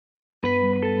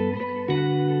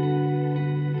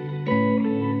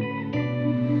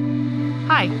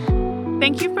Hi,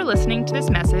 thank you for listening to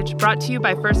this message brought to you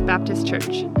by First Baptist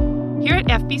Church. Here at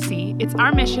FBC, it's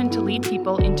our mission to lead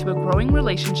people into a growing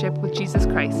relationship with Jesus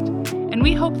Christ, and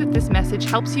we hope that this message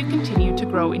helps you continue to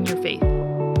grow in your faith.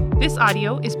 This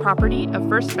audio is property of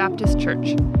First Baptist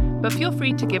Church, but feel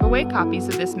free to give away copies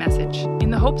of this message in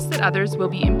the hopes that others will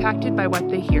be impacted by what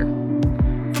they hear.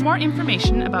 For more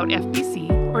information about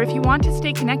FBC, or if you want to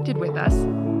stay connected with us,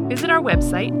 visit our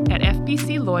website at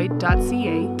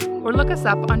fbcloyd.ca or look us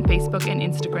up on Facebook and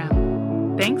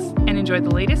Instagram. Thanks, and enjoy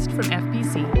the latest from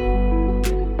FBC.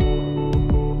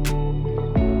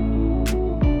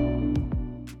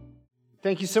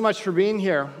 Thank you so much for being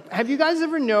here. Have you guys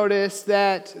ever noticed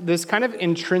that this kind of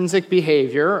intrinsic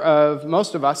behavior of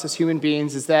most of us as human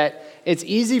beings is that it's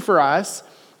easy for us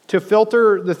to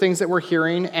filter the things that we're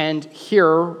hearing and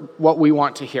hear what we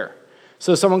want to hear?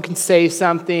 So someone can say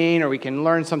something or we can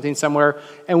learn something somewhere,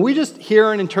 and we just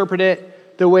hear and interpret it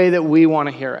the way that we want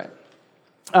to hear it.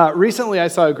 Recently, I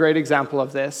saw a great example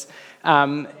of this,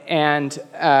 and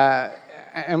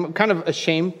I'm kind of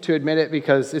ashamed to admit it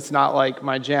because it's not like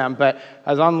my jam, but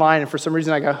I was online and for some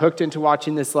reason I got hooked into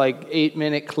watching this like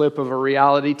 8-minute clip of a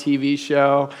reality TV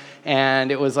show, and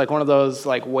it was like one of those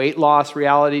like weight loss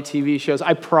reality TV shows.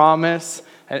 I promise,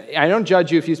 I don't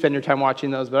judge you if you spend your time watching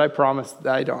those, but I promise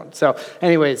that I don't. So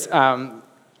anyways,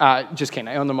 just kidding,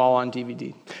 I own them all on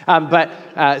DVD.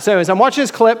 So anyways, I'm watching this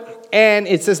clip, and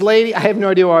it's this lady, I have no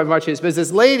idea why I'm watching this, but it's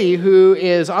this lady who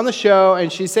is on the show,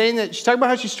 and she's saying that, she's talking about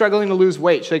how she's struggling to lose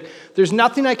weight. She's like, there's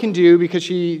nothing I can do because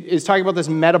she is talking about this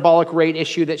metabolic rate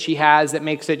issue that she has that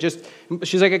makes it just,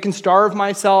 she's like, I can starve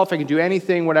myself, I can do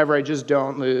anything, whatever, I just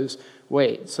don't lose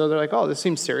weight. So they're like, oh, this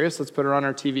seems serious, let's put her on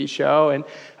our TV show.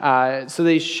 And so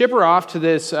they ship her off to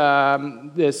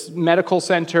this medical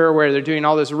center where they're doing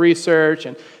all this research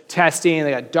and testing.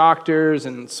 They got doctors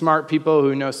and smart people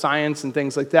who know science and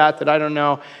things like that I don't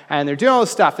know. And they're doing all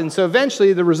this stuff. And so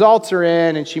eventually the results are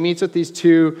in, and she meets with these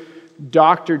two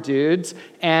doctor dudes,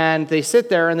 and they sit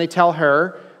there and they tell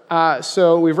her,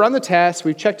 so we've run the test,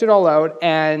 we've checked it all out,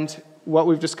 and what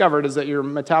we've discovered is that your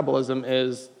metabolism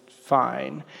is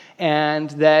fine,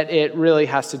 and that it really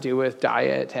has to do with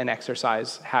diet and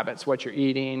exercise habits, what you're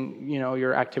eating,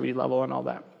 your activity level and all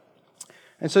that.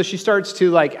 And so she starts to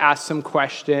like ask some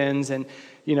questions and,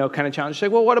 kind of challenge. She's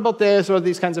like, well, what about this? What are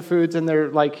these kinds of foods? And they're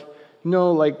like,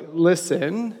 no, like,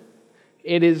 listen,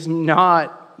 it is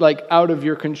not like out of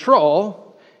your control.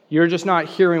 You're just not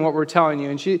hearing what we're telling you.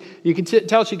 And you can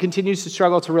tell she continues to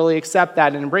struggle to really accept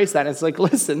that and embrace that. And it's like,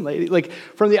 listen, lady, like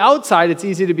from the outside, it's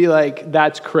easy to be like,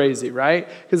 that's crazy, right?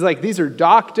 Because like these are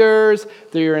doctors,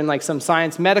 they're in like some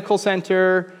science medical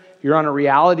center, you're on a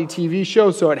reality TV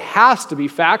show, so it has to be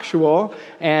factual.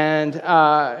 And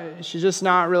she's just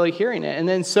not really hearing it. And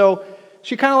then so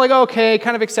she kind of like, okay,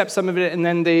 kind of accepts some of it, and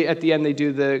then at the end they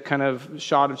do the kind of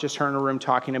shot of just her in a room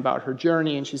talking about her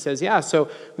journey, and she says, yeah, so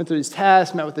went through these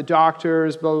tests, met with the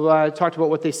doctors, blah, blah, blah, talked about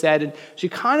what they said, and she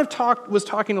kind of was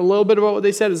talking a little bit about what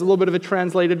they said, as a little bit of a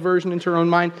translated version into her own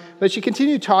mind, but she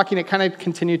continued talking, it kind of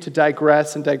continued to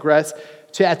digress,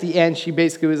 to at the end, she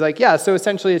basically was like, yeah, so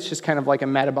essentially it's just kind of like a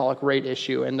metabolic rate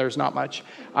issue, and there's not much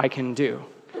I can do.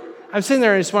 I'm sitting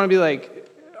there and I just want to be like,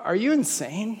 are you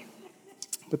insane?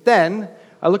 But then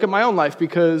I look at my own life,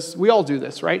 because we all do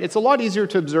this, right? It's a lot easier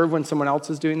to observe when someone else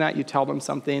is doing that. You tell them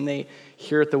something, they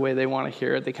hear it the way they want to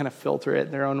hear it, they kind of filter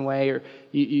it their own way, or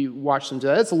you watch them do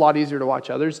that. It's a lot easier to watch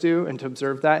others do and to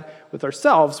observe that. With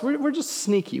ourselves, we're just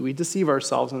sneaky. We deceive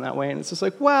ourselves in that way, and it's just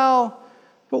like, well,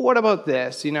 but what about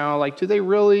this? Like, do they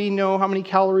really know how many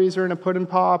calories are in a pudding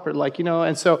pop? Or like,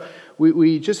 and so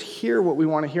we just hear what we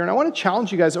want to hear. And I want to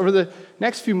challenge you guys over the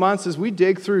next few months as we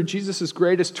dig through Jesus'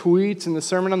 greatest tweets and the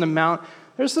Sermon on the Mount.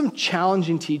 There's some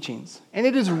challenging teachings. And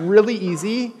it is really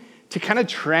easy to kind of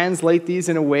translate these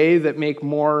in a way that make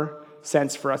more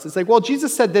sense for us. It's like, well,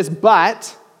 Jesus said this,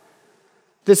 but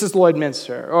this is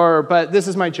Lloydminster, or but this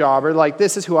is my job, or like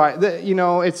this is who I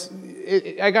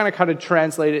gotta kind of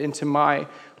translate it into my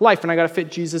life, and I gotta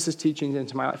fit Jesus' teachings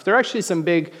into my life. There are actually some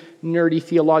big nerdy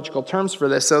theological terms for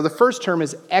this. So the first term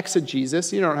is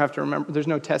exegesis. You don't have to remember, there's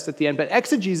no test at the end, but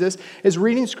exegesis is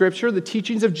reading scripture, the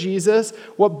teachings of Jesus,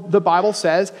 what the Bible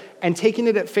says, and taking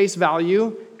it at face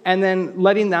value, and then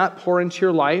letting that pour into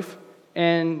your life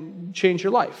and change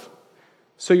your life.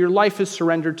 So your life is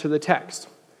surrendered to the text.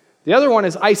 The other one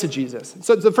is eisegesis.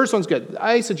 So the first one's good.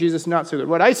 Eisegesis, not so good.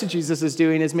 What eisegesis is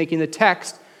doing is making the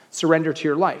text surrender to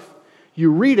your life.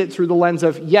 You read it through the lens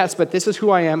of, yes, but this is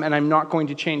who I am, and I'm not going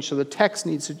to change. So the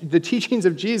teachings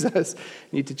of Jesus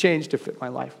need to change to fit my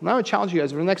life. And I would challenge you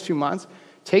guys over the next few months,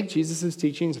 take Jesus'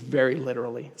 teachings very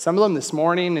literally. Some of them this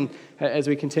morning, and as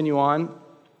we continue on,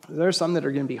 There are some that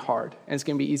are going to be hard, and it's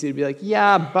going to be easy to be like,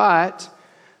 yeah, but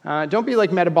don't be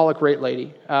like metabolic rate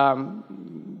lady.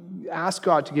 Ask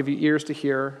God to give you ears to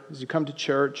hear as you come to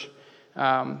church.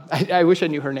 I wish I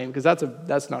knew her name because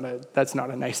that's not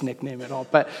a nice nickname at all.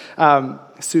 But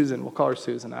Susan, we'll call her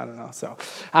Susan. I don't know. So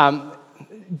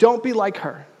don't be like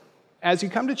her. As you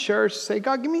come to church, say,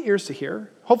 God, give me ears to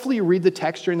hear. Hopefully you read the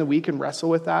text during the week and wrestle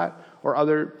with that or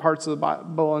other parts of the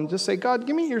Bible and just say, God,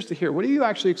 give me ears to hear. What are you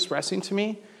actually expressing to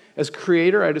me? As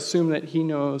creator, I'd assume that he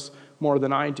knows more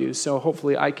than I do. So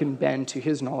hopefully I can bend to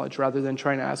his knowledge rather than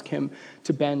trying to ask him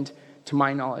to bend to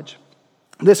my knowledge.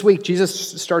 This week,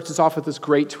 Jesus starts us off with this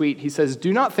great tweet. He says,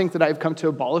 do not think that I have come to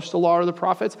abolish the law or the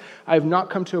prophets. I have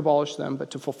not come to abolish them, but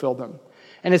to fulfill them.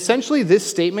 And essentially, this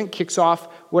statement kicks off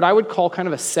what I would call kind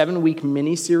of a 7-week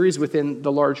mini-series within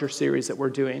the larger series that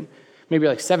we're doing. Maybe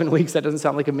like 7 weeks, that doesn't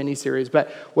sound like a mini-series. But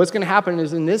what's going to happen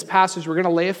is in this passage, we're going to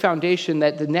lay a foundation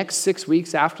that the next 6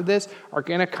 weeks after this are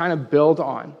going to kind of build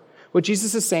on. What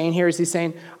Jesus is saying here is he's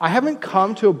saying, I haven't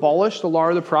come to abolish the law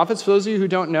or the prophets. For those of you who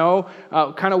don't know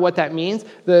kind of what that means,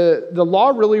 the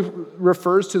law really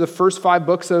refers to the first 5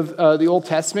 books of the Old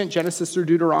Testament, Genesis through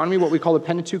Deuteronomy, what we call the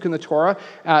Pentateuch and the Torah.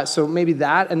 So maybe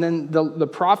that. And then the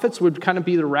prophets would kind of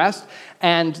be the rest.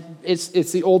 And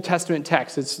it's the Old Testament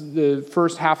text. It's the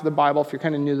first half of the Bible. If you're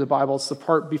kind of new to the Bible, it's the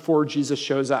part before Jesus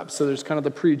shows up. So there's kind of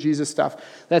the pre-Jesus stuff.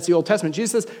 That's the Old Testament.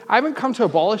 Jesus says, I haven't come to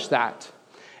abolish that.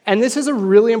 And this is a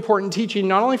really important teaching,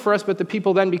 not only for us, but the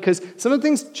people then, because some of the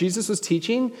things Jesus was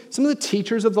teaching, some of the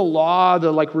teachers of the law,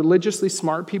 the like religiously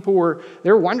smart people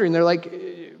they were wondering, they're like,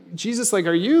 Jesus, like,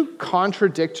 are you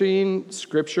contradicting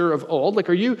scripture of old? Like,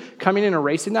 are you coming and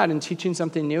erasing that and teaching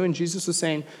something new? And Jesus was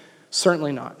saying,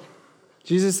 certainly not.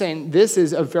 Jesus is saying this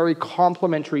is a very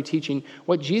complementary teaching.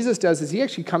 What Jesus does is he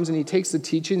actually comes and he takes the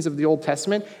teachings of the Old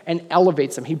Testament and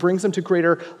elevates them. He brings them to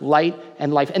greater light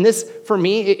and life. And this, for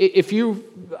me,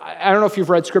 I don't know if you've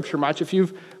read Scripture much. If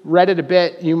you've read it a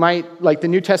bit, you might, like the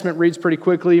New Testament reads pretty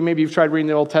quickly. Maybe you've tried reading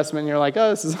the Old Testament and you're like, oh,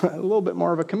 this is a little bit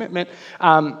more of a commitment.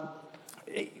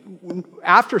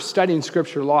 After studying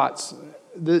Scripture lots,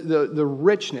 the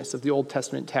richness of the Old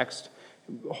Testament text,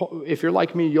 if you're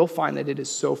like me, you'll find that it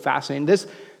is so fascinating. This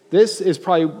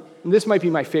might be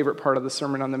my favorite part of the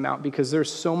Sermon on the Mount because there's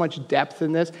so much depth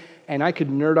in this, and I could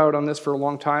nerd out on this for a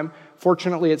long time.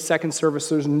 Fortunately, it's second service.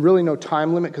 There's really no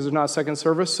time limit because there's not a second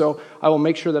service, so I will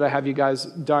make sure that I have you guys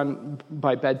done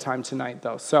by bedtime tonight,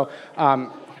 though. So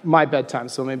my bedtime,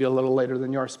 so maybe a little later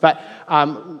than yours. But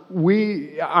I'm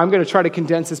going to try to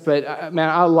condense this, but man,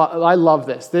 I love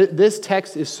this. This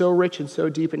text is so rich and so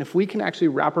deep, and if we can actually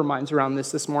wrap our minds around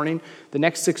this morning, the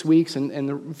next 6 weeks and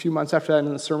the few months after that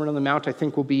in the Sermon on the Mount, I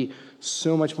think will be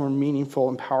so much more meaningful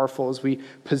and powerful as we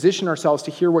position ourselves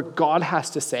to hear what God has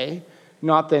to say,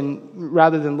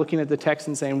 rather than looking at the text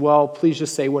and saying, well, please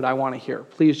just say what I want to hear.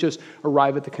 Please just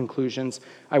arrive at the conclusions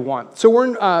I want. So we're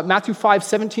in Matthew 5,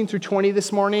 17 through 20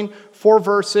 this morning, 4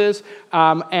 verses.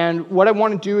 And what I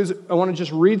want to do is I want to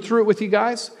just read through it with you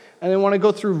guys. And then I want to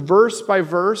go through verse by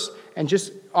verse and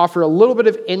just offer a little bit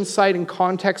of insight and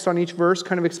context on each verse,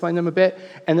 kind of explain them a bit.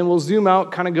 And then we'll zoom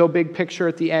out, kind of go big picture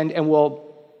at the end, and we'll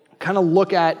kind of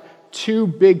look at 2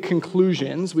 big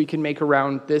conclusions we can make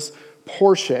around this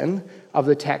portion of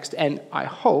the text, and I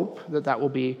hope that will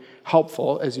be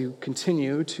helpful as you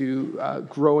continue to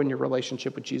grow in your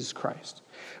relationship with Jesus Christ.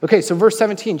 Okay, so verse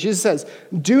 17, Jesus says,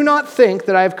 do not think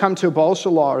that I have come to abolish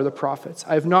the law or the prophets.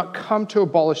 I have not come to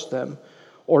abolish them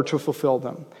or to fulfill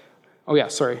them. Oh yeah,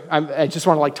 sorry. I just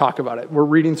want to talk about it. We're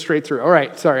reading straight through. All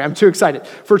right, sorry, I'm too excited.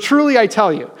 For truly I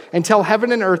tell you, until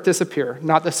heaven and earth disappear,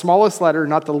 not the smallest letter,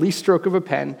 not the least stroke of a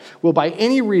pen, will by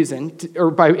any reason or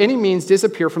by any means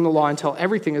disappear from the law until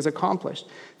everything is accomplished.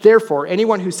 Therefore,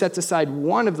 anyone who sets aside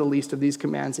one of the least of these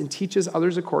commands and teaches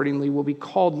others accordingly will be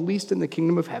called least in the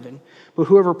kingdom of heaven. But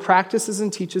whoever practices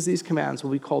and teaches these commands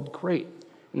will be called great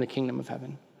in the kingdom of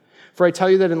heaven. For I tell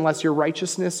you that unless your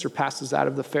righteousness surpasses that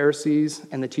of the Pharisees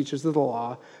and the teachers of the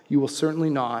law, you will certainly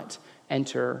not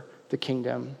enter the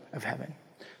kingdom of heaven.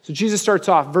 So Jesus starts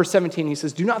off, verse 17, he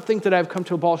says, do not think that I have come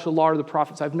to abolish the law or the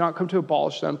prophets. I have not come to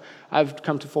abolish them. I've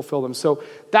come to fulfill them. So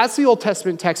that's the Old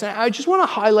Testament text. And I just want to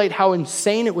highlight how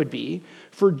insane it would be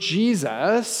for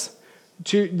Jesus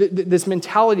to this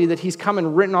mentality that he's come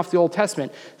and written off the Old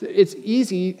Testament. It's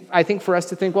easy, I think, for us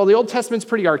to think, well, the Old Testament's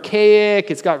pretty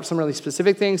archaic. It's got some really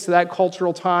specific things to that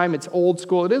cultural time. It's old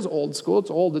school. It is old school.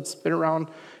 It's old. It's been around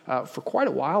for quite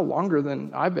a while, longer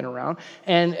than I've been around.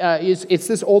 And it's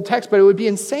this old text, but it would be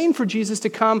insane for Jesus to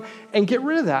come and get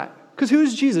rid of that. Because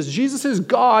who's Jesus? Jesus is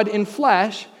God in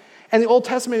flesh. And the Old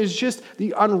Testament is just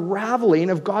the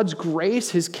unraveling of God's grace,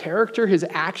 his character, his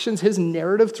actions, his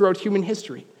narrative throughout human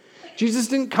history. Jesus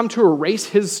didn't come to erase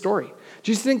his story.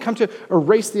 Jesus didn't come to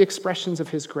erase the expressions of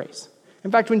his grace.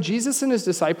 In fact, when Jesus and his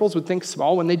disciples would think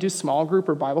small, when they do small group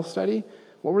or Bible study,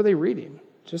 what were they reading?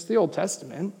 Just the Old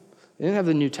Testament. They didn't have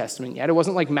the New Testament yet. It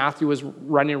wasn't like Matthew was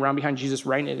running around behind Jesus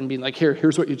writing it and being like,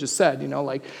 here's what you just said.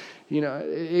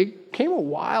 It came a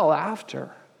while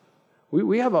after.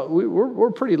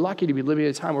 We're pretty lucky to be living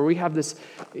at a time where we have this,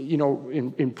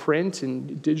 in print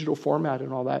and digital format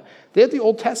and all that. They had the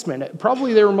Old Testament.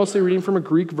 Probably they were mostly reading from a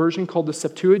Greek version called the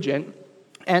Septuagint,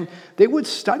 and they would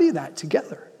study that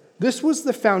together. This was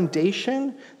the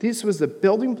foundation. This was the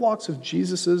building blocks of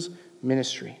Jesus'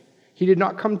 ministry. He did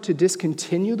not come to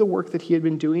discontinue the work that he had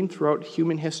been doing throughout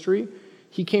human history.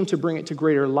 He came to bring it to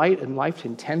greater light and life, to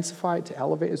intensify it, to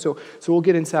elevate it. So we'll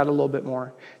get into that a little bit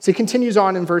more. So he continues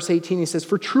on in verse 18. He says,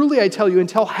 "For truly I tell you,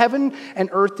 until heaven and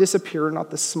earth disappear,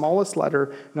 not the smallest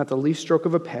letter, not the least stroke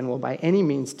of a pen will by any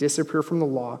means disappear from the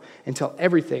law until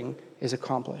everything is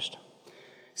accomplished."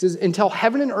 He says, until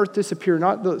heaven and earth disappear,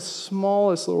 not the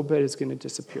smallest little bit is going to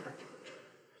disappear.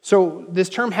 So this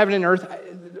term heaven and earth,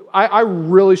 I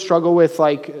really struggle with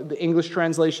like the English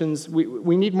translations.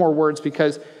 We need more words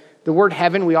because the word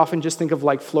heaven, we often just think of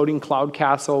like floating cloud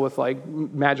castle with like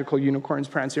magical unicorns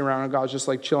prancing around and God's just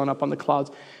like chilling up on the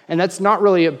clouds. And that's not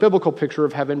really a biblical picture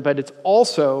of heaven, but it's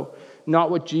also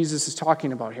not what Jesus is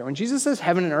talking about here. When Jesus says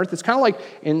heaven and earth, it's kind of like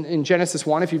in Genesis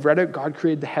 1, if you've read it, God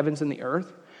created the heavens and the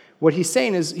earth. What he's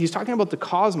saying is he's talking about the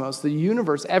cosmos, the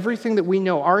universe, everything that we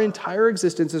know. Our entire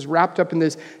existence is wrapped up in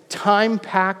this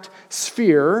time-packed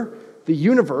sphere, the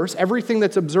universe, everything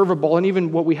that's observable and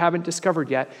even what we haven't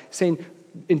discovered yet, saying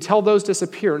until those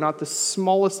disappear, not the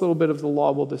smallest little bit of the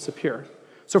law will disappear.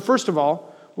 So first of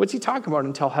all, what's he talking about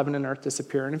until heaven and earth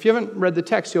disappear? And if you haven't read the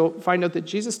text, you'll find out that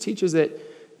Jesus teaches that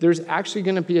there's actually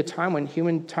going to be a time when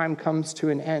human time comes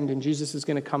to an end and Jesus is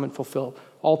going to come and fulfill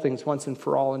all things once and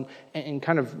for all and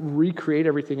kind of recreate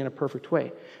everything in a perfect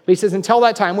way. But he says until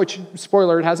that time, which,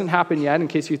 spoiler, it hasn't happened yet in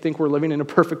case you think we're living in a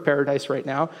perfect paradise right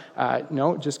now.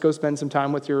 No, just go spend some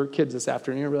time with your kids this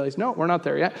afternoon and realize, no, we're not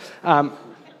there yet.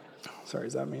 Sorry,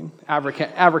 does that mean?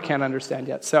 Avra can't understand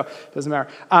yet, so it doesn't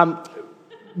matter.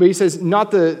 But he says,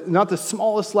 not the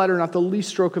smallest letter, not the least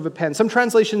stroke of a pen. Some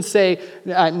translations say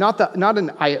not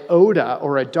an iota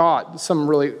or a dot. Some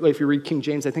really, if you read King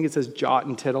James, I think it says jot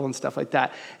and tittle and stuff like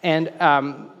that. And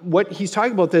what he's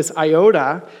talking about, this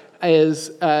iota, is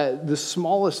the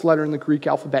smallest letter in the Greek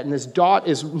alphabet. And this dot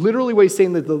is literally what he's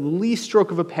saying, that the least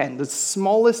stroke of a pen, the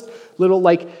smallest little,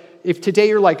 like, if today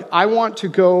you're like, I want to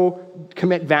go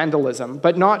commit vandalism,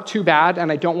 but not too bad,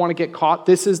 and I don't want to get caught,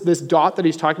 this dot that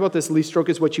he's talking about, this least stroke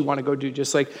is what you want to go do,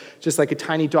 just like a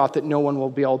tiny dot that no one will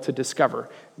be able to discover.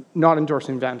 Not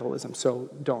endorsing vandalism,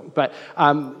 so don't. But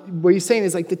what he's saying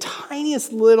is like the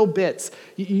tiniest little bits.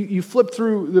 You flip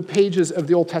through the pages of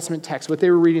the Old Testament text, what they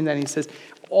were reading then, he says,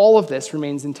 all of this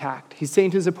remains intact. He's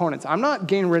saying to his opponents, I'm not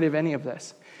getting rid of any of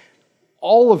this.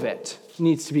 All of it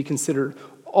needs to be considered.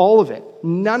 All of it.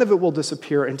 None of it will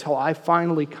disappear until I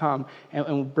finally come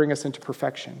and bring us into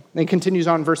perfection. Then he continues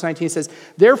on in verse 19. He says,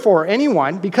 therefore,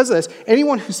 because of this,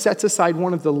 anyone who sets aside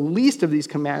one of the least of these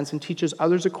commands and teaches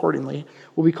others accordingly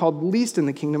will be called least in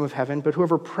the kingdom of heaven, but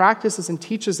whoever practices and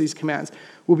teaches these commands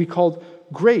will be called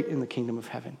great in the kingdom of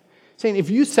heaven. Saying, if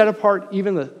you set aside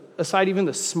even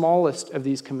the smallest of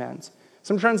these commands,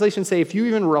 some translations say if you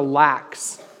even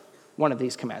relax one of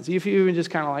these commands. If you even just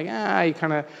kind of like, you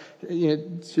kind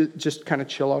of, just kind of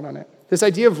chill out on it. This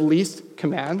idea of least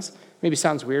commands maybe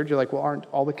sounds weird. You're like, well, aren't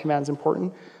all the commands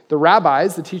important? The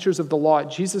rabbis, the teachers of the law at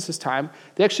Jesus' time,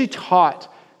 they actually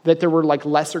taught that there were like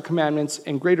lesser commandments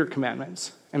and greater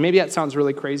commandments. And maybe that sounds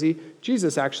really crazy.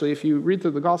 Jesus actually, if you read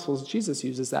through the Gospels, Jesus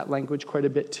uses that language quite a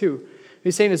bit too.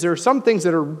 He's saying is there are some things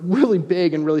that are really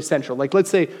big and really central. Like let's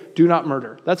say, do not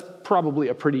murder. That's probably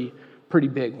a pretty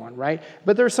big one, right?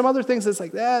 But there are some other things that's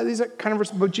like, these are kind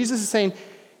of, but Jesus is saying,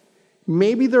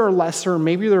 maybe they're lesser,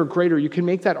 maybe they're greater. You can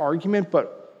make that argument,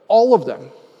 but all of them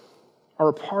are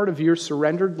a part of your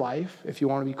surrendered life if you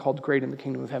want to be called great in the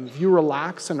kingdom of heaven. If you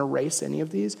relax and erase any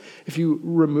of these, if you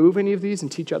remove any of these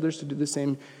and teach others to do the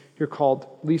same, you're called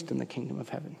least in the kingdom of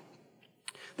heaven.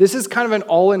 This is kind of an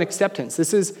all-in acceptance.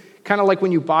 This is kind of like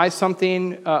when you buy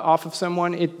something off of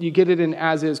someone, you get it in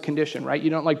as-is condition, right? You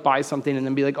don't like buy something and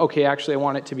then be like, okay, actually I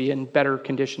want it to be in better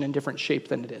condition and different shape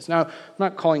than it is. Now, I'm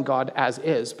not calling God as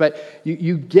is, but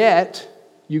you get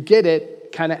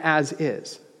it kind of as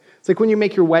is. It's like when you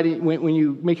make your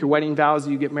wedding vows,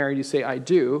 you get married, you say, I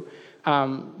do.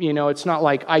 It's not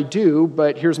like I do,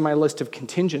 but here's my list of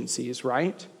contingencies,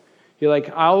 right? You're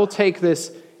like, I will take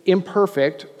this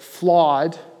imperfect,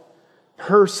 flawed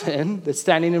person that's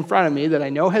standing in front of me that I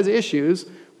know has issues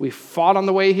we fought on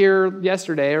the way here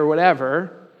yesterday or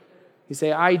whatever, you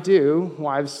say, I do.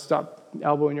 Wives, stop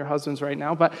elbowing your husbands right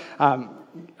now, but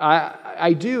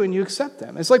I do, and you accept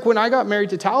them. It's like when I got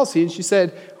married to Talisi, and she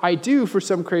said, I do, for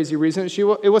some crazy reason.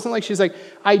 It wasn't like she's like,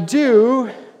 I do,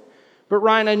 but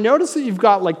Ryan, I noticed that you've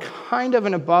got like kind of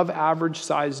an above average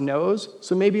size nose,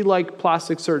 so maybe like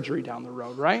plastic surgery down the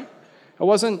road, right? It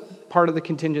wasn't part of the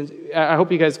contingency. I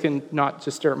hope you guys can not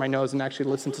just stare at my nose and actually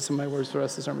listen to some of my words for the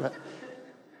rest of the sermon, but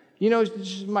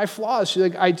my flaws, she's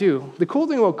like, I do. The cool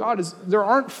thing about God is there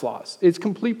aren't flaws. It's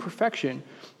complete perfection.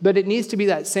 But it needs to be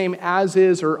that same as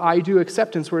is or I do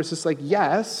acceptance where it's just like,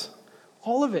 yes,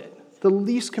 all of it. The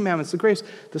least commandments, the greatest,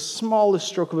 the smallest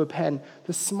stroke of a pen,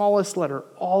 the smallest letter,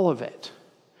 all of it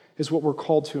is what we're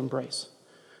called to embrace.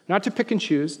 Not to pick and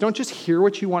choose. Don't just hear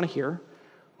what you want to hear.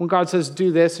 When God says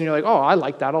do this and you're like, oh, I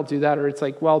like that, I'll do that. Or it's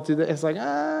like, well, do that. It's like,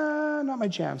 not my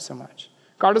jam so much.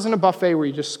 God isn't a buffet where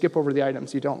you just skip over the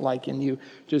items you don't like and you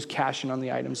just cash in on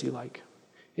the items you like.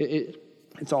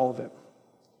 It's all of it.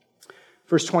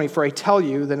 Verse 20, for I tell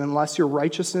you that unless your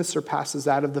righteousness surpasses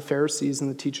that of the Pharisees and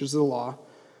the teachers of the law,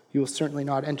 you will certainly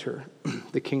not enter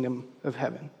the kingdom of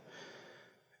heaven.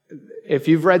 If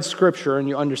you've read Scripture and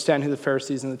you understand who the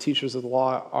Pharisees and the teachers of the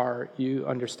law are, you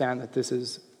understand that this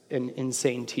is an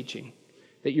insane teaching,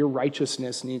 that your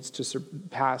righteousness needs to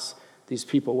surpass these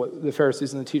people. What the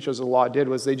Pharisees and the teachers of the law did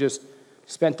was they just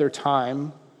spent their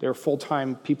time, they're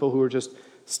full-time people who were just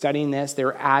studying this, they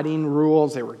were adding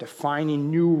rules, they were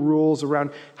defining new rules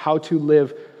around how to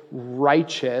live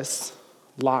righteous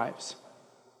lives.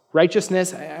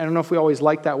 Righteousness, I don't know if we always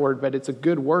like that word, but it's a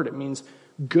good word. It means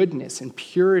goodness and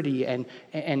purity and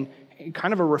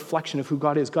kind of a reflection of who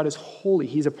God is. God is holy.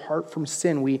 He's apart from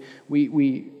sin.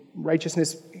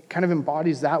 Righteousness kind of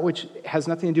embodies that which has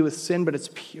nothing to do with sin, but it's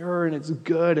pure and it's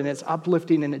good and it's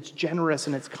uplifting and it's generous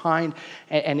and it's kind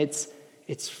and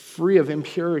it's free of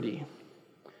impurity.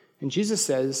 And Jesus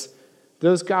says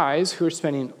those guys who are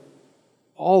spending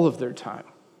all of their time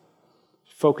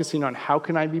focusing on how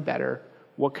can I be better,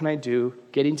 what can I do,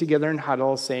 getting together in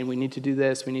huddles, saying we need to do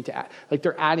this, we need to add, like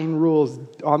they're adding rules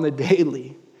on the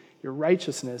daily. Your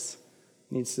righteousness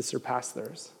needs to surpass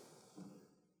theirs.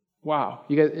 Wow.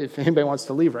 You guys, if anybody wants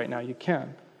to leave right now, you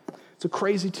can. It's a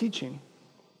crazy teaching.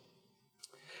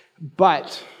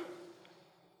 But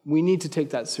we need to take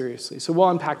that seriously. So we'll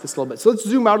unpack this a little bit. So let's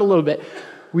zoom out a little bit.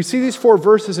 We see these 4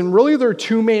 verses, and really there are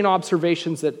 2 main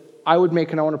observations that I would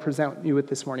make and I want to present you with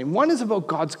this morning. One is about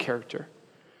God's character.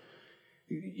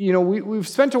 We've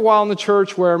spent a while in the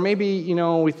church where maybe,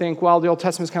 we think, well, the Old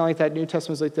Testament's kind of like that, New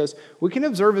Testament's like this. We can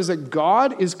observe is that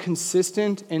God is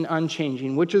consistent and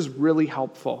unchanging, which is really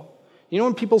helpful.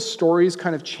 When people's stories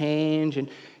kind of change and,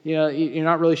 you're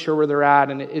not really sure where they're at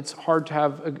and it's hard to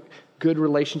have a good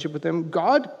relationship with them,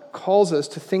 God calls us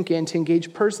to think and to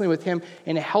engage personally with him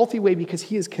in a healthy way because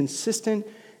he is consistent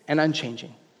and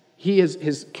unchanging.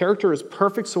 His character is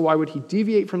perfect, so why would he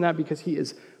deviate from that? Because he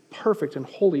is perfect and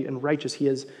holy and righteous. He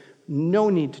has no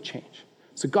need to change.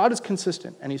 So God is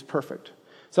consistent and he's perfect.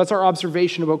 So that's our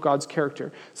observation about God's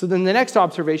character. So then the next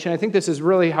observation, I think this is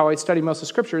really how I study most of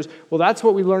Scriptures. Well, that's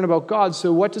what we learn about God.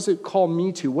 So what does it call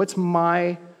me to? What's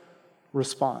my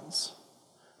response?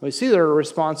 Well, you see there a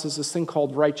response is this thing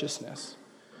called righteousness.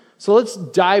 So let's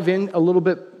dive in a little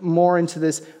bit more into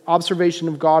this observation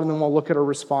of God, and then we'll look at our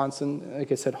response. And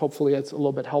like I said, hopefully it's a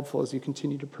little bit helpful as you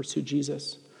continue to pursue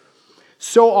Jesus.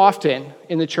 So often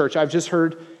in the church, I've just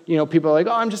heard, people are like,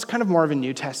 oh, I'm just kind of more of a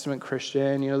New Testament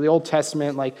Christian. The Old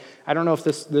Testament, I don't know if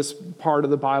this part of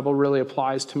the Bible really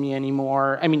applies to me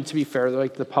anymore. I mean, to be fair,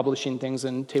 like the publishing things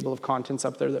and table of contents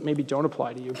up there that maybe don't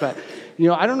apply to you. But,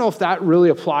 I don't know if that really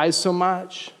applies so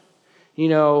much.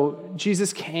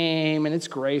 Jesus came and it's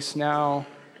grace now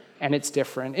and it's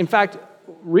different. In fact,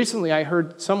 recently I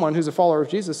heard someone who's a follower of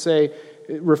Jesus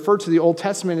refer to the Old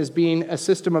Testament as being a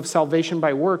system of salvation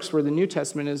by works, where the New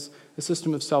Testament is a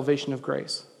system of salvation of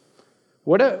grace.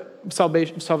 What a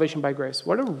salvation by grace.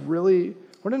 What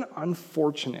an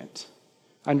unfortunate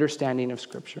understanding of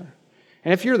Scripture.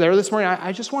 And if you're there this morning,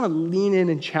 I just want to lean in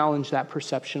and challenge that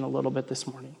perception a little bit this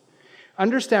morning.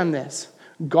 Understand this.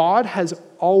 God has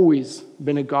always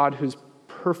been a God whose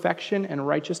perfection and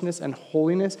righteousness and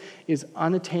holiness is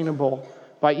unattainable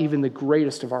by even the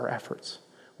greatest of our efforts.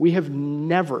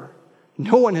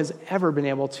 No one has ever been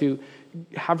able to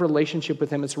have a relationship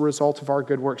with him as a result of our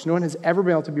good works. No one has ever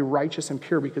been able to be righteous and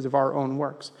pure because of our own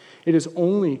works. It is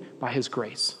only by his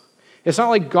grace. It's not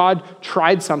like God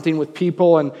tried something with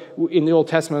people and in the Old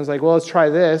Testament it's like, well, let's try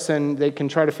this, and they can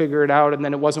try to figure it out, and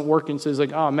then it wasn't working. So he's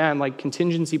like, oh man,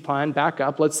 contingency plan, back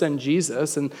up, let's send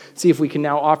Jesus and see if we can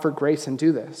now offer grace and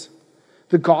do this.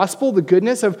 The gospel, the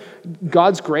goodness of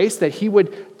God's grace, that he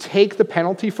would take the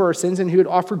penalty for our sins and he would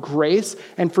offer grace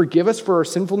and forgive us for our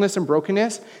sinfulness and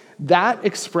brokenness, that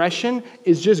expression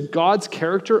is just God's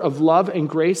character of love and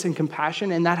grace and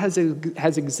compassion, and that has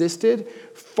existed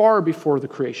far before the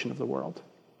creation of the world.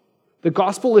 The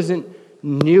gospel isn't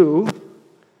new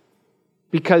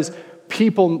because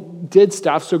people did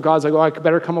stuff, so God's like, oh, I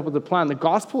better come up with a plan. The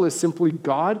gospel is simply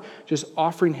God just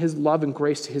offering his love and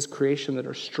grace to his creation that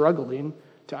are struggling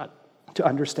to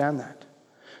understand that.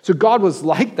 So God was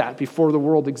like that before the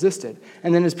world existed.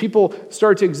 And then as people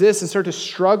start to exist and start to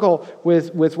struggle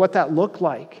with what that looked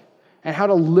like and how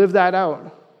to live that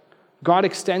out, God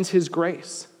extends his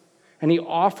grace and he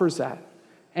offers that.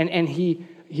 And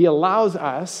he allows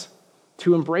us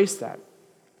to embrace that.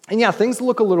 And yeah, things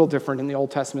look a little different in the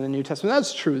Old Testament and the New Testament.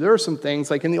 That's true. There are some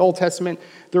things, like in the Old Testament,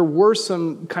 there were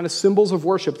some kind of symbols of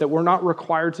worship that we're not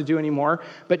required to do anymore,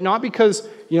 but not because,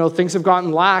 things have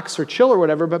gotten lax or chill or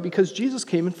whatever, but because Jesus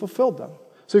came and fulfilled them.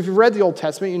 So if you've read the Old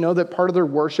Testament, you know that part of their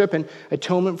worship and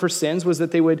atonement for sins was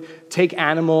that they would take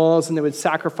animals and they would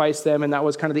sacrifice them, and that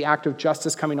was kind of the act of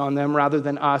justice coming on them rather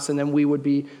than us, and then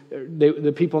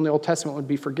the people in the Old Testament would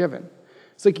be forgiven.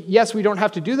 It's like, yes, we don't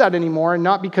have to do that anymore, and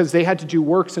not because they had to do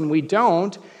works and we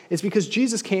don't. It's because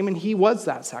Jesus came and he was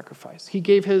that sacrifice. He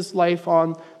gave his life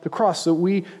on the cross, so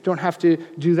we don't have to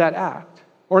do that act.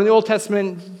 Or in the Old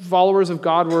Testament, male followers of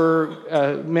God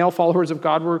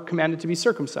were commanded to be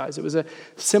circumcised. It was a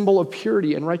symbol of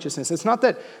purity and righteousness. It's not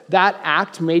that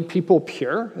act made people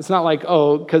pure. It's not like,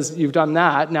 oh, because you've done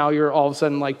that, now you're all of a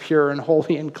sudden like pure and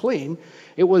holy and clean.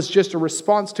 It was just a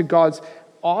response to God's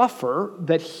offer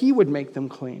that he would make them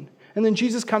clean. And then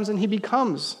Jesus comes and he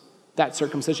becomes that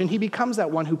circumcision. He becomes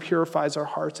that one who purifies our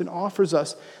hearts and offers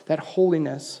us that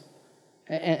holiness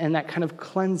and that kind of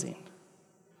cleansing.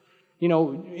 In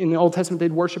the Old Testament,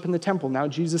 they'd worship in the temple. Now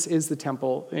Jesus is the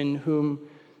temple in whom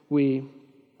we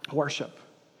worship.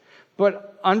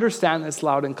 But understand this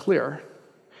loud and clear,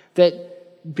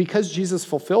 that because Jesus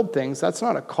fulfilled things, that's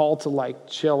not a call to like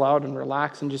chill out and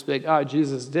relax and just be like, oh,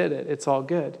 Jesus did it, it's all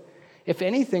good. If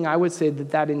anything, I would say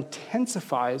that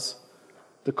intensifies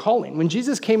the calling. When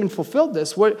Jesus came and fulfilled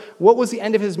this, what was the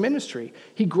end of his ministry?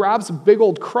 He grabs a big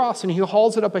old cross and he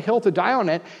hauls it up a hill to die on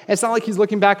it. And it's not like he's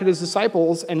looking back at his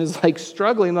disciples and is like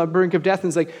struggling on the brink of death and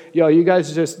is like, yo, you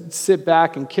guys just sit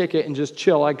back and kick it and just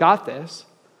chill. I got this.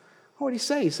 What did he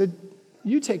say? He said,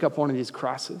 you take up one of these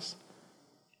crosses.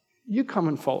 You come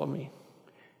and follow me.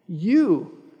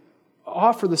 You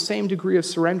offer the same degree of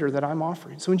surrender that I'm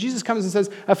offering. So when Jesus comes and says,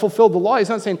 I fulfilled the law, he's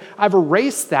not saying, I've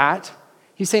erased that.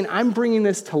 He's saying, I'm bringing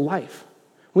this to life.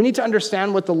 We need to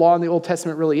understand what the law in the Old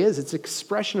Testament really is. It's an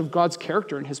expression of God's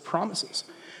character and his promises.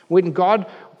 When God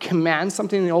commands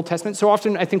something in the Old Testament, so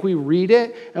often I think we read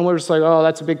it and we're just like, oh,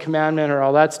 that's a big commandment, or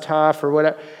oh, that's tough, or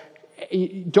whatever.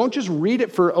 Don't just read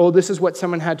it for, oh, this is what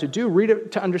someone had to do. Read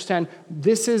it to understand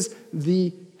this is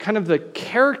the kind of the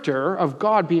character of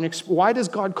God being, why does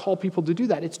God call people to do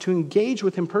that? It's to engage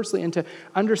with him personally and to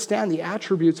understand the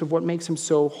attributes of what makes him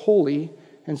so holy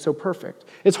and so perfect.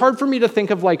 It's hard for me to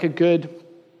think of like a good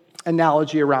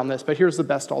analogy around this, but here's the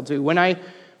best I'll do. When I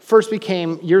first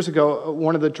became, years ago,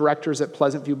 one of the directors at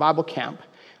Pleasant View Bible Camp,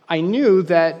 I knew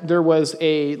that there was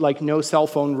a no cell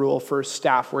phone rule for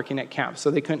staff working at camp, so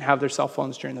they couldn't have their cell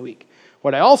phones during the week.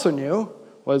 What I also knew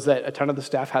was that a ton of the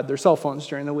staff had their cell phones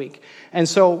during the week. And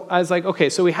so I was like, okay,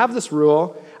 so we have this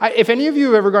rule. If any of you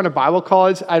have ever gone to Bible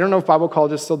college, I don't know if Bible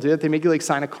colleges still do it. They make you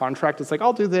sign a contract. It's like,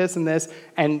 I'll do this and this.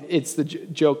 And it's the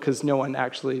joke because no one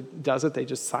actually does it. They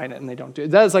just sign it and they don't do it.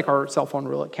 That is our cell phone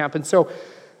rule at camp. And so,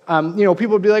 people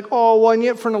would be like, oh, well, I need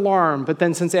it for an alarm. But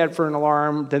then since they had it for an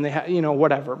alarm, then they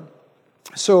whatever.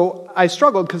 So I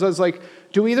struggled because I was like,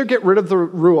 do we either get rid of the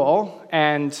rule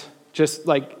and just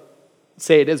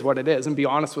say it is what it is and be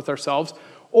honest with ourselves,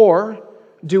 or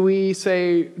do we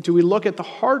look at the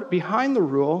heart behind the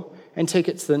rule and take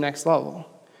it to the next level?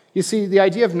 You see, the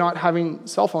idea of not having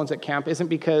cell phones at camp isn't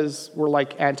because we're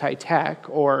anti-tech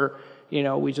or,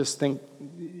 we just think,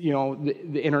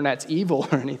 the internet's evil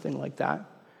or anything like that.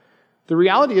 The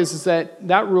reality is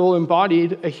that rule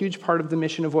embodied a huge part of the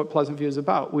mission of what Pleasant View is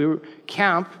about.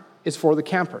 Camp is for the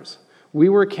campers. We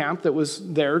were a camp that was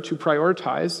there to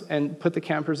prioritize and put the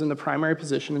campers in the primary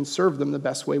position and serve them the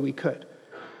best way we could.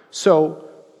 So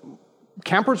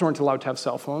campers weren't allowed to have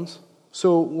cell phones,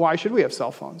 so why should we have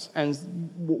cell phones? And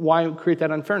why create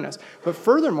that unfairness? But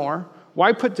furthermore,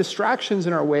 why put distractions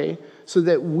in our way so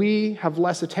that we have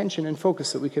less attention and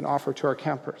focus that we can offer to our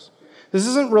campers? This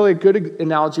isn't really a good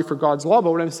analogy for God's law,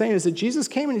 but what I'm saying is that Jesus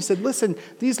came and he said, listen,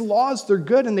 these laws, they're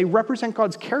good and they represent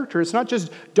God's character. It's not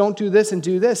just don't do this and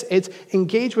do this. It's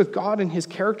engage with God and his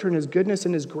character and his goodness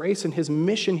and his grace and his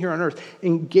mission here on earth.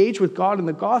 Engage with God in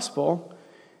the gospel.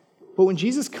 But when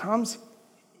Jesus comes,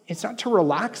 it's not to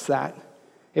relax that.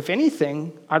 If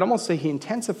anything, I'd almost say he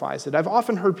intensifies it. I've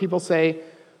often heard people say,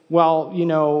 well,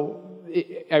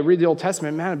 I read the Old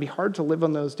Testament, man, it'd be hard to live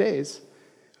on those days.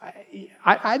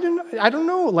 I don't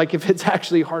know, like if it's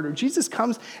actually harder. Jesus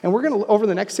comes, and we're going to, over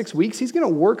the next 6 weeks, he's going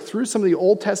to work through some of the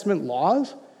Old Testament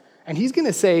laws, and he's going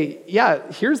to say, yeah,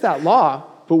 here's that law,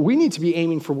 but we need to be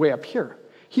aiming for way up here.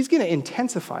 He's going to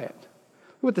intensify it.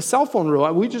 With the cell phone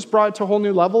rule, we just brought it to a whole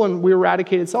new level, and we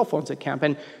eradicated cell phones at camp.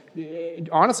 And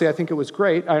honestly, I think it was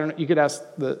great. I don't know, you could ask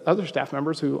the other staff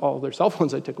members who all their cell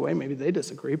phones I took away. Maybe they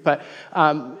disagree. But,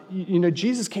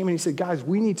 Jesus came and he said, guys,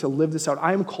 we need to live this out.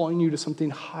 I am calling you to something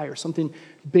higher, something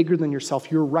bigger than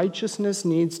yourself. Your righteousness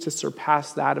needs to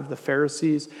surpass that of the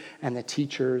Pharisees and the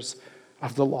teachers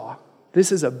of the law.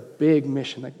 This is a big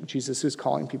mission that Jesus is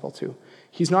calling people to.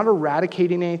 He's not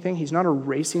eradicating anything. He's not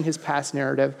erasing his past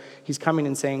narrative. He's coming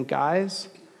and saying, guys,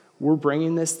 we're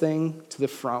bringing this thing to the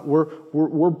front.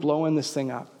 We're blowing this thing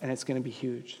up, and it's going to be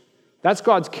huge. That's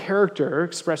God's character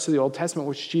expressed through the Old Testament,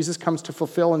 which Jesus comes to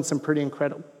fulfill in some pretty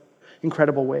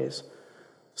incredible ways.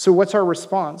 So what's our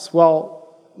response?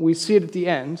 Well, we see it at the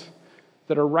end,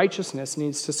 that our righteousness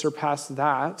needs to surpass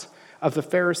that of the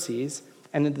Pharisees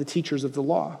and the teachers of the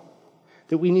law.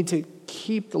 That we need to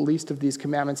keep the least of these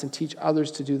commandments and teach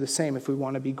others to do the same if we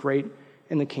want to be great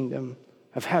in the kingdom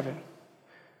of heaven.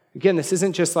 Again, this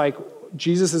isn't just like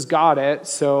Jesus has got it,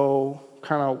 so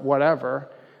kind of whatever.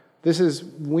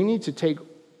 We need to take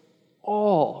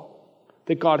all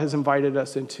that God has invited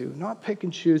us into, not pick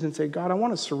and choose and say, God, I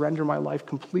want to surrender my life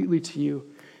completely to you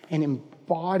and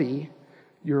embody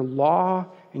your law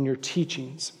and your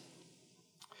teachings.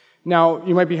 Now,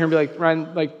 you might be here and be like,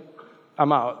 Ryan,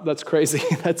 I'm out. That's crazy.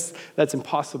 That's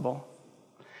impossible.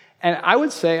 And I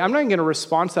would say, I'm not even going to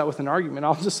respond to that with an argument.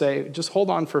 I'll just say, just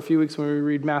hold on for a few weeks when we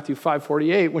read Matthew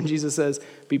 5:48, when Jesus says,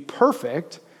 be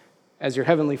perfect as your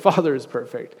heavenly Father is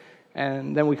perfect.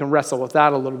 And then we can wrestle with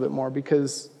that a little bit more,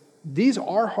 because these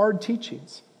are hard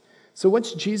teachings. So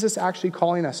what's Jesus actually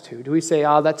calling us to? Do we say,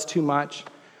 that's too much.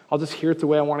 I'll just hear it the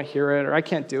way I want to hear it, or I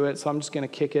can't do it, so I'm just going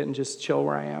to kick it and just chill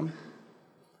where I am?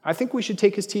 I think we should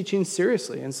take his teachings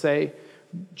seriously and say,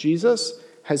 Jesus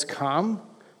has come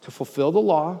to fulfill the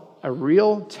law, a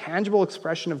real, tangible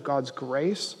expression of God's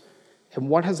grace. And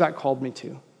what has that called me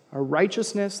to? A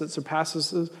righteousness that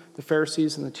surpasses the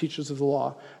Pharisees and the teachers of the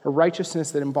law. A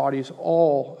righteousness that embodies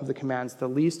all of the commands, the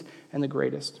least and the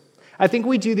greatest. I think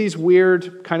we do these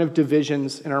weird kind of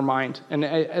divisions in our mind, and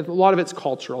a lot of it's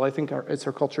cultural. I think it's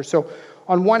our culture. So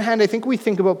on one hand, I think we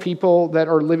think about people that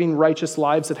are living righteous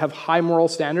lives that have high moral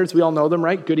standards. We all know them,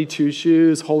 right? Goody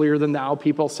two-shoes, holier-than-thou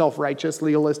people, self-righteous,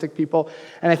 legalistic people.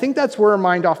 And I think that's where our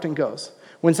mind often goes.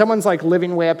 When someone's like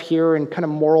living way up here in kind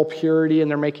of moral purity and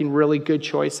they're making really good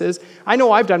choices, I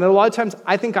know I've done it. A lot of times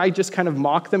I think I just kind of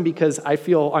mock them because I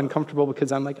feel uncomfortable,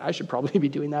 because I'm like, I should probably be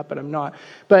doing that, but I'm not.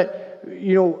 But,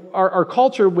 our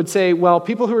culture would say, well,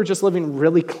 people who are just living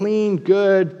really clean,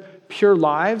 good, pure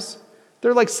lives,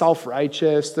 they're like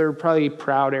self-righteous. They're probably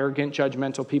proud, arrogant,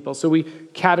 judgmental people. So we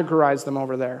categorize them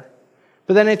over there.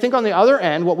 But then I think on the other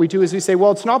end, what we do is we say,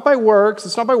 well, it's not by works,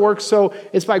 so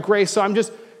it's by grace. So I'm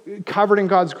just covered in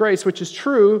God's grace, which is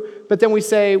true, but then we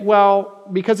say, well,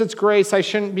 because it's grace, I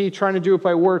shouldn't be trying to do it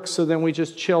by works, so then we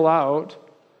just chill out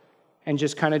and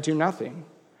just kind of do nothing.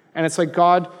 And it's like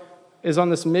God is on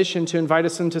this mission to invite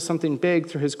us into something big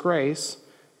through his grace,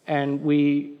 and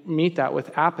we meet that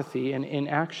with apathy and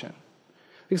inaction.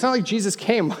 It's not like Jesus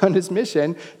came on his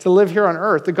mission to live here on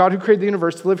earth, the God who created the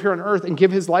universe, to live here on earth and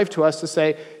give his life to us to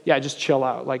say, yeah, just chill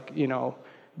out,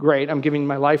 great, I'm giving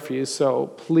my life for you, so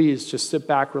please just sit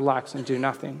back, relax, and do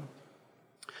nothing.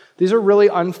 These are really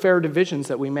unfair divisions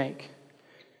that we make.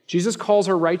 Jesus calls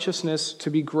our righteousness to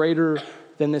be greater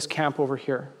than this camp over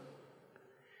here.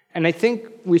 And I think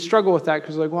we struggle with that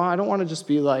because I don't want to just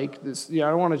be like this, I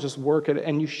don't want to just work at it,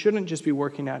 and you shouldn't just be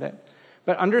working at it.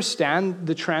 But understand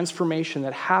the transformation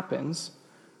that happens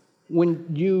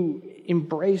when you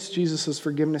embrace Jesus'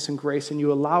 forgiveness and grace and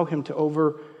you allow him to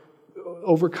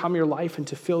overcome your life and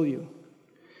to fill you.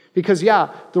 Because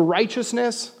the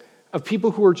righteousness of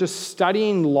people who are just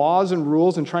studying laws and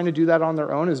rules and trying to do that on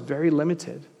their own is very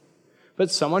limited.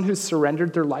 But someone who's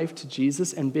surrendered their life to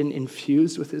Jesus and been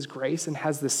infused with his grace and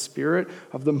has the Spirit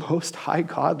of the Most High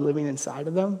God living inside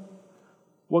of them,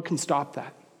 what can stop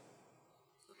that?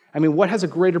 I mean, what has a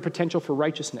greater potential for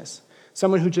righteousness?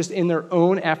 Someone who just in their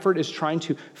own effort is trying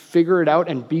to figure it out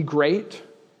and be great?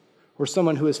 Or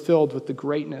someone who is filled with the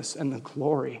greatness and the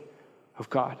glory of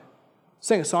God? I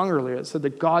sang a song earlier that said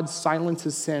that God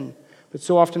silences sin. But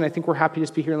so often I think we're happy to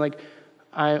just be hearing like,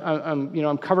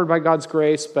 I'm covered by God's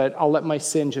grace, but I'll let my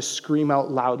sin just scream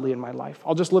out loudly in my life.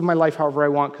 I'll just live my life however I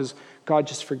want because God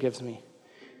just forgives me.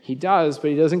 He does,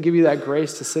 but he doesn't give you that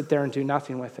grace to sit there and do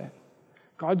nothing with it.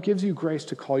 God gives you grace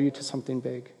to call you to something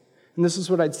big. And this is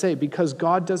what I'd say, because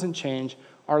God doesn't change,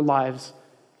 our lives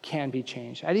can be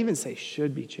changed. I'd even say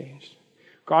should be changed.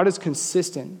 God is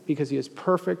consistent because he is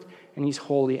perfect and he's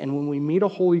holy. And when we meet a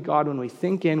holy God, when we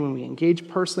think in, when we engage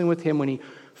personally with him, when he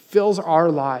fills our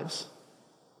lives,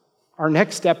 our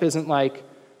next step isn't like,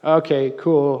 okay,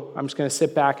 cool, I'm just going to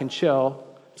sit back and chill.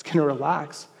 I'm just going to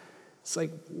relax. It's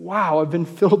like, wow, I've been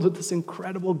filled with this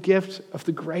incredible gift of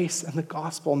the grace and the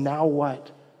gospel. Now what?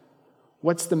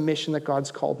 What's the mission that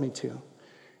God's called me to?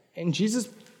 And Jesus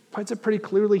puts it pretty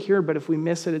clearly here, but if we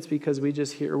miss it, it's because we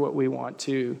just hear what we want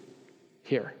to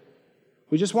hear.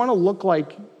 We just want to look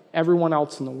like everyone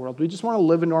else in the world. We just want to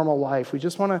live a normal life. We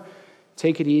just want to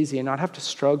take it easy and not have to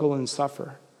struggle and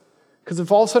suffer. Because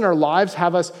if all of a sudden our lives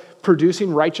have us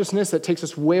producing righteousness that takes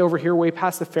us way over here, way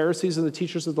past the Pharisees and the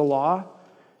teachers of the law,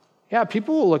 yeah,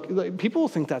 people will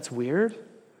think that's weird.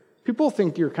 People will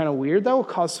think you're kind of weird. That will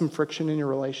cause some friction in your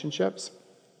relationships.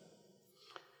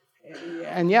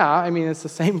 And yeah, I mean, it's the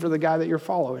same for the guy that you're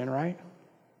following, right?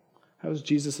 That was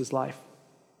Jesus' life.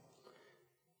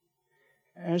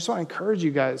 And I just want to encourage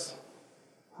you guys,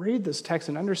 read this text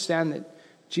and understand that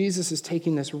Jesus is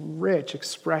taking this rich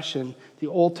expression, the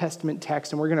Old Testament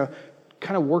text, and we're going to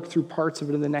kind of work through parts of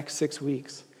it in the next 6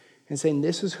 weeks, and saying,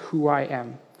 this is who I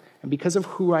am. And because of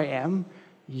who I am,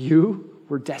 you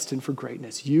were destined for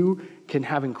greatness. You can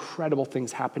have incredible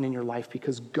things happen in your life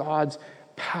because God's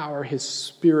power, his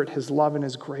spirit, his love, and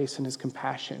his grace, and his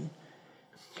compassion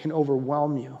can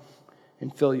overwhelm you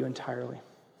and fill you entirely.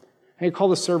 I call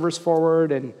the servers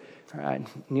forward and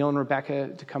Neil and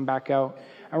Rebecca to come back out.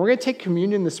 And we're going to take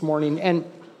communion this morning. And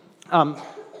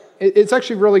it's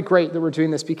actually really great that we're doing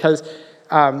this because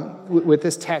with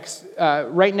this text,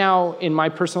 right now in my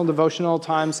personal devotional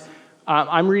times,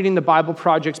 I'm reading the Bible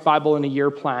Project's Bible in a Year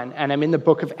plan. And I'm in the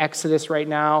book of Exodus right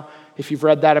now. If you've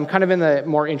read that, I'm kind of in the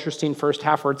more interesting first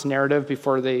half where it's narrative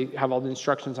before they have all the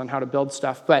instructions on how to build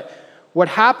stuff. But what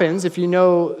happens, if you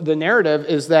know the narrative,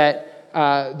 is that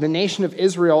the nation of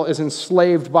Israel is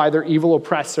enslaved by their evil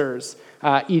oppressors,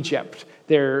 Egypt.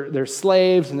 They're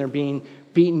slaves and they're being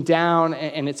beaten down,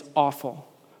 and it's awful.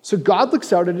 So God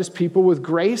looks out at his people with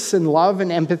grace and love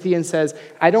and empathy and says,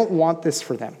 I don't want this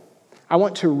for them. I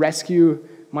want to rescue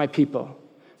my people.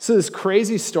 So this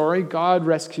crazy story, God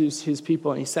rescues his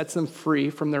people and he sets them free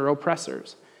from their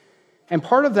oppressors. And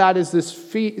part of that is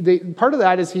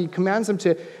he commands them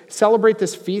to celebrate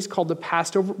this feast called the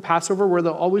Passover, where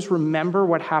they'll always remember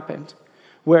what happened,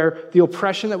 where the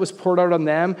oppression that was poured out on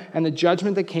them and the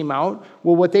judgment that came out.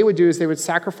 Well, what they would do is they would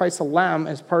sacrifice a lamb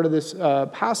as part of this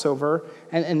Passover,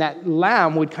 and that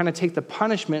lamb would kind of take the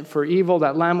punishment for evil.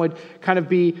 That lamb would kind of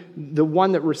be the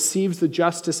one that receives the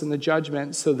justice and the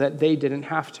judgment so that they didn't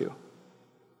have to.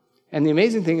 And the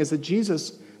amazing thing is that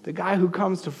Jesus, the guy who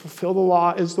comes to fulfill the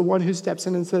law, is the one who steps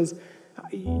in and says,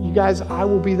 you guys, I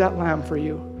will be that lamb for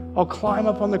you. I'll climb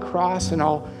up on the cross and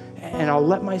I'll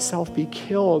let myself be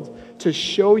killed to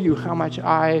show you how much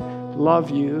I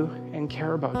love you and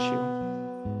care about you.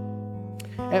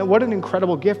 And what an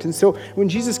incredible gift. And so when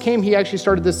Jesus came, he actually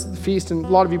started this feast, and a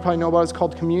lot of you probably know about it. It's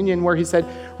called communion, where he said,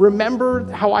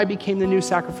 remember how I became the new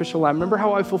sacrificial lamb. Remember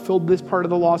how I fulfilled this part of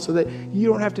the law so that you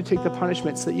don't have to take the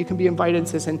punishment, so that you can be invited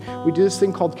into this. And we do this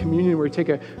thing called communion, where we take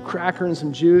a cracker and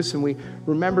some juice, and we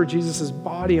remember Jesus'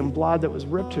 body and blood that was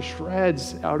ripped to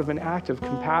shreds out of an act of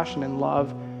compassion and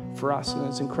love for us. And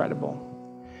it's incredible.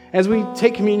 As we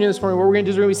take communion this morning, what we're going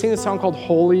to do is we sing this song called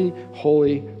Holy,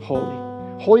 Holy,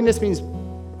 Holy. Holiness means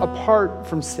apart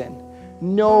from sin,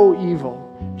 no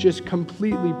evil, just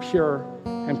completely pure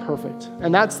and perfect.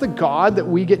 And that's the God that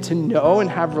we get to know and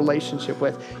have relationship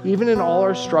with. Even in all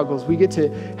our struggles, we get to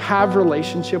have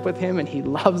relationship with him, and he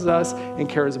loves us and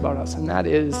cares about us. And that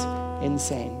is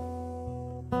insane.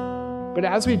 But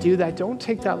as we do that, don't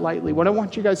take that lightly. What I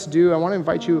want you guys to do, I want to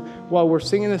invite you, while we're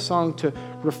singing this song, to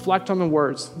reflect on the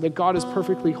words that God is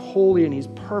perfectly holy, and he's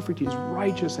perfect, he's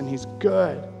righteous, and he's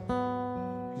good.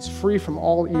 He's free from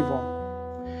all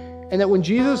evil. And that when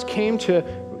Jesus came to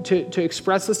to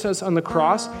express this to us on the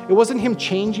cross, it wasn't him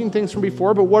changing things from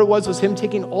before, but what it was him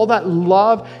taking all that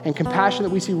love and compassion that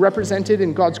we see represented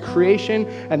in God's creation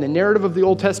and the narrative of the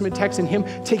Old Testament text, and him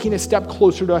taking a step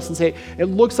closer to us and say, it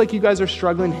looks like you guys are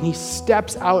struggling, and he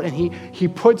steps out and he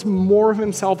puts more of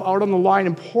himself out on the line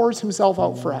and pours himself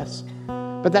out for us.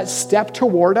 But that step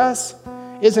toward us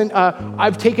isn't,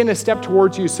 I've taken a step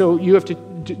towards you, so you have to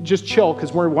just chill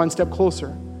because we're one step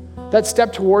closer. That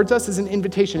step towards us is an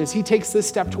invitation. As he takes this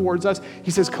step towards us,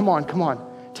 he says, come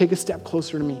on, take a step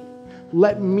closer to me.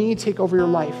 Let me take over your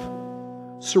life.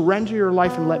 Surrender your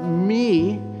life and let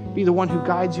me be the one who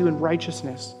guides you in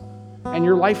righteousness. And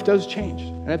your life does change.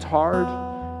 And it's hard,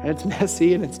 and it's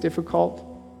messy, and it's difficult.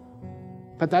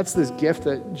 But that's this gift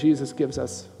that Jesus gives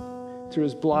us through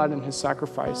his blood and his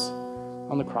sacrifice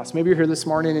on the cross. Maybe you're here this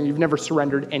morning and you've never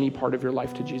surrendered any part of your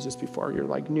life to Jesus before. You're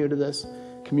like new to this.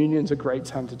 Communion's a great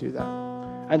time to do that.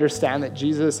 Understand that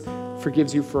Jesus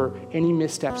forgives you for any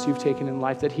missteps you've taken in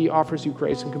life, that he offers you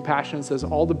grace and compassion and says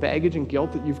all the baggage and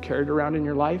guilt that you've carried around in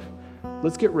your life,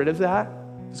 let's get rid of that.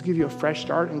 Let's give you a fresh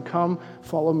start and come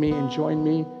follow me and join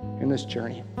me in this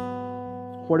journey.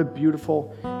 What a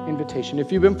beautiful invitation.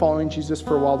 If you've been following Jesus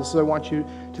for a while, this is what I want you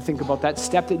to think about. That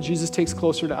step that Jesus takes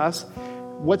closer to us,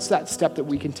 what's that step that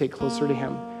we can take closer to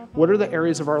him? What are the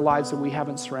areas of our lives that we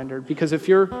haven't surrendered? Because if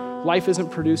your life isn't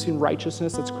producing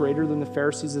righteousness that's greater than the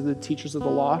Pharisees or the teachers of the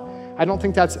law, I don't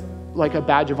think that's like a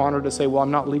badge of honor to say, well,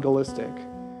 I'm not legalistic.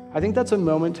 I think that's a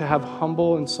moment to have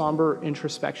humble and somber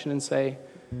introspection and say,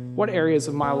 what areas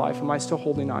of my life am I still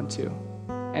holding on to?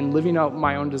 And living out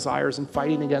my own desires and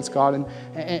fighting against God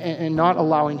and not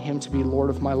allowing him to be Lord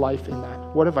of my life in that.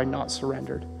 What have I not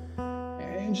surrendered?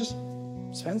 And just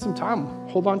spend some time.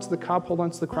 Hold on to the cup, hold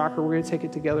on to the cracker. We're going to take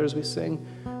it together as we sing.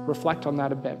 Reflect on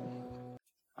that a bit.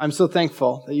 I'm so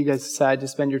thankful that you guys decided to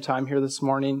spend your time here this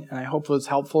morning, and I hope it was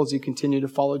helpful as you continue to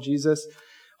follow Jesus.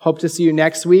 Hope to see you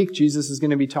next week. Jesus is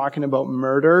going to be talking about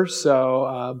murder,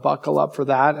 so buckle up for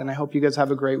that, and I hope you guys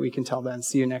have a great week until then.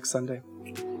 See you next Sunday.